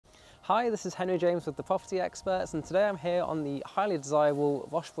Hi, this is Henry James with the Property Experts, and today I'm here on the highly desirable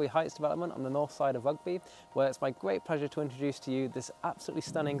Rochebury Heights development on the north side of Rugby, where it's my great pleasure to introduce to you this absolutely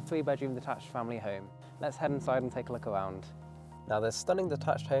stunning 3-bedroom detached family home. Let's head inside and take a look around. Now, this stunning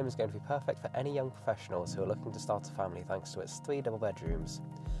detached home is going to be perfect for any young professionals who are looking to start a family thanks to its 3 double bedrooms.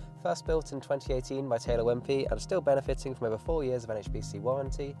 First built in 2018 by Taylor Wimpey and still benefiting from over 4 years of NHBC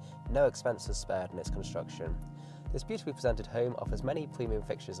warranty, no expenses spared in its construction. This beautifully presented home offers many premium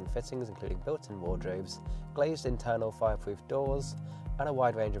fixtures and fittings, including built-in wardrobes, glazed internal fireproof doors, and a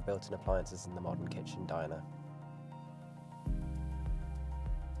wide range of built-in appliances in the modern kitchen diner.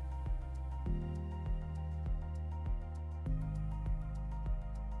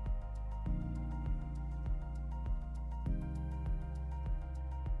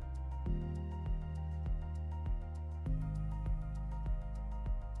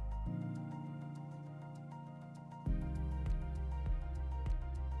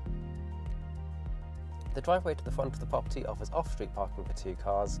 The driveway to the front of the property offers off-street parking for 2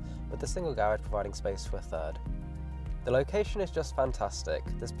 cars, with the single garage providing space for a third. The location is just fantastic.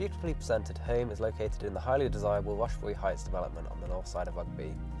 This beautifully presented home is located in the highly desirable Rochebury Heights development on the north side of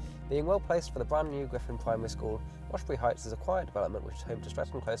Rugby. Being well placed for the brand new Griffin Primary School, Rochebury Heights is a quiet development which is home to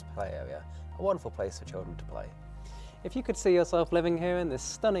Stretton Close play area, a wonderful place for children to play. If you could see yourself living here in this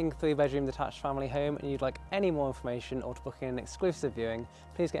stunning 3-bedroom detached family home and you'd like any more information or to book in an exclusive viewing,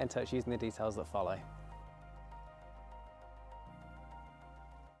 please get in touch using the details that follow.